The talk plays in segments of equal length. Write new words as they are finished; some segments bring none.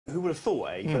Who would have thought,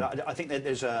 eh? But I think that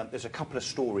there's a couple of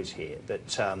stories here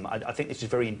that I think this is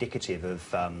very indicative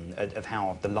of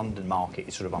how the London market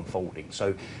is sort of unfolding.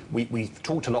 So we've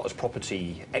talked a lot as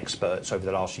property experts over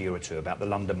the last year or two about the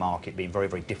London market being very,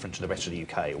 very different to the rest of the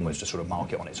UK, almost a sort of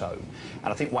market on its own.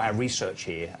 And I think what our research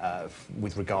here,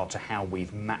 with regard to how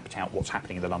we've mapped out what's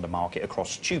happening in the London market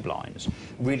across tube lines,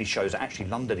 really shows that actually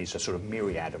London is a sort of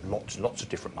myriad of lots of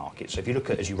different markets. So if you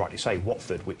look at, as you rightly say,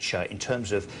 Watford, which in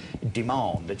terms of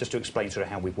demand, just to explain sort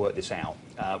of how we've worked this out,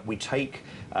 we take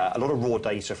a lot of raw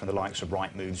data from the likes of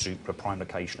Rightmove, Zoopla, Prime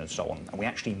Location and so on, and we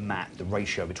actually map the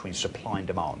ratio between supply and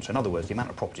demand. So in other words, the amount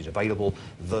of properties available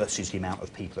versus the amount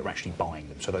of people that are actually buying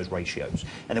them, so those ratios.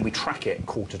 And then we track it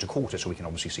quarter to quarter so we can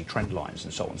obviously see trend lines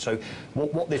and so on. So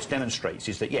what this demonstrates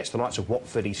is that, yes, the likes of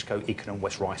Watford, Eastcote, Ickenham,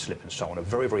 West Ruislip and so on are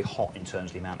very, very hot in terms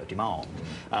of the amount of demand.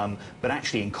 But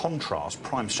actually, in contrast,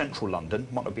 prime central London,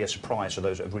 might not be a surprise for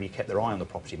those that have really kept their eye on the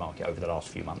property market over the last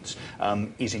few months,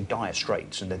 is in dire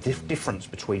straits. And the difference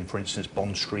between, for instance,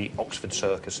 Bond Street, Oxford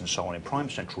Circus and so on in prime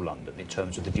central London in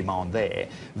terms of the demand there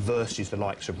versus the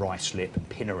likes of Ruislip and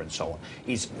Pinner and so on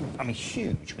is, I mean,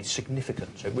 huge, I mean,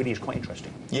 significant. So it really is quite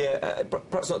interesting. Yeah,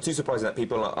 perhaps not too surprising that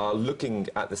people are looking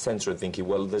at the centre and thinking,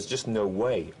 well, there's just no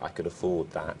way I could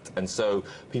afford that. And so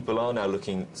people are now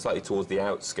looking slightly towards the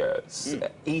outskirts.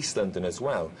 East London as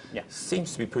well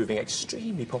seems to be proving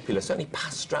extremely popular, certainly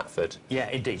past Stratford. Yeah,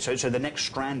 indeed. So the next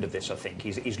strand of this, I think,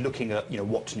 is looking at,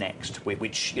 what's next,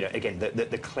 which, again,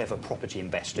 the clever property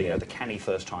investor, the canny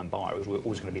first-time buyer, is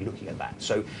always going to be looking at that.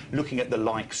 So looking at the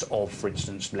likes of, for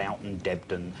instance, Loughton,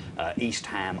 Debden, East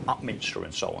Ham, Upminster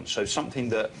and so on. So something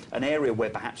that, an area where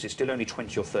perhaps it's still only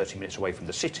 20 or 30 minutes away from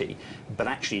the city, but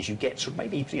actually as you get sort of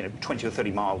maybe, 20 or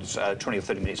 30 miles, 20 or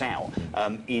 30 minutes out,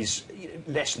 is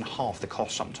less than half the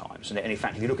cost sometimes. And in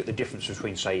fact, if you look at the difference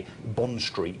between, say, Bond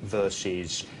Street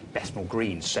versus Bethnal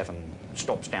Green 7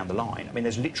 stops down the line, I mean,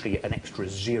 there's literally an extra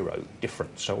 0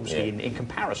 difference. So obviously, in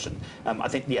comparison, I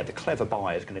think, the clever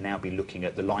buyer is going to now be looking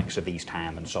at the likes of East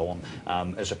Ham and so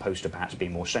on, as opposed to perhaps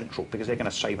being more central, because they're going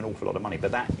to save an awful lot of money.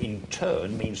 But that, in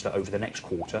turn, means that over the next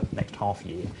quarter, next half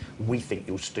year, we think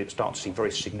you'll start to see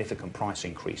very significant price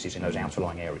increases in those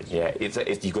outlying areas. Yeah, you've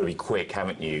got to be quick,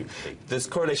 haven't you? There's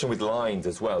correlation with lines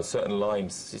as well. Certain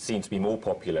lines seem to be more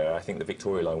popular. I think the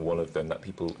Victoria line, one of them, that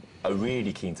people are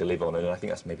really keen to live on, and I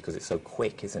think that's maybe because it's so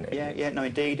quick, isn't it? Yeah, no,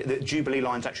 indeed. The Jubilee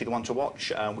line's actually the one to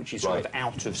watch, which is sort of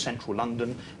out of central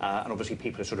London, and obviously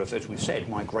people are sort of, as we've said,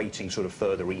 migrating sort of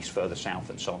further east, further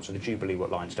south and so on, so the Jubilee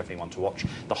line's definitely one to watch.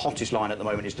 The hottest line at the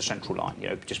moment is the central line,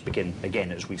 just begin,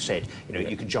 again, as we've said,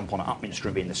 you can jump on at Upminster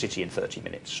and be in the city in 30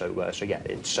 minutes, so yeah,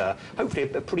 it's hopefully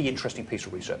a pretty interesting piece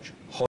of research.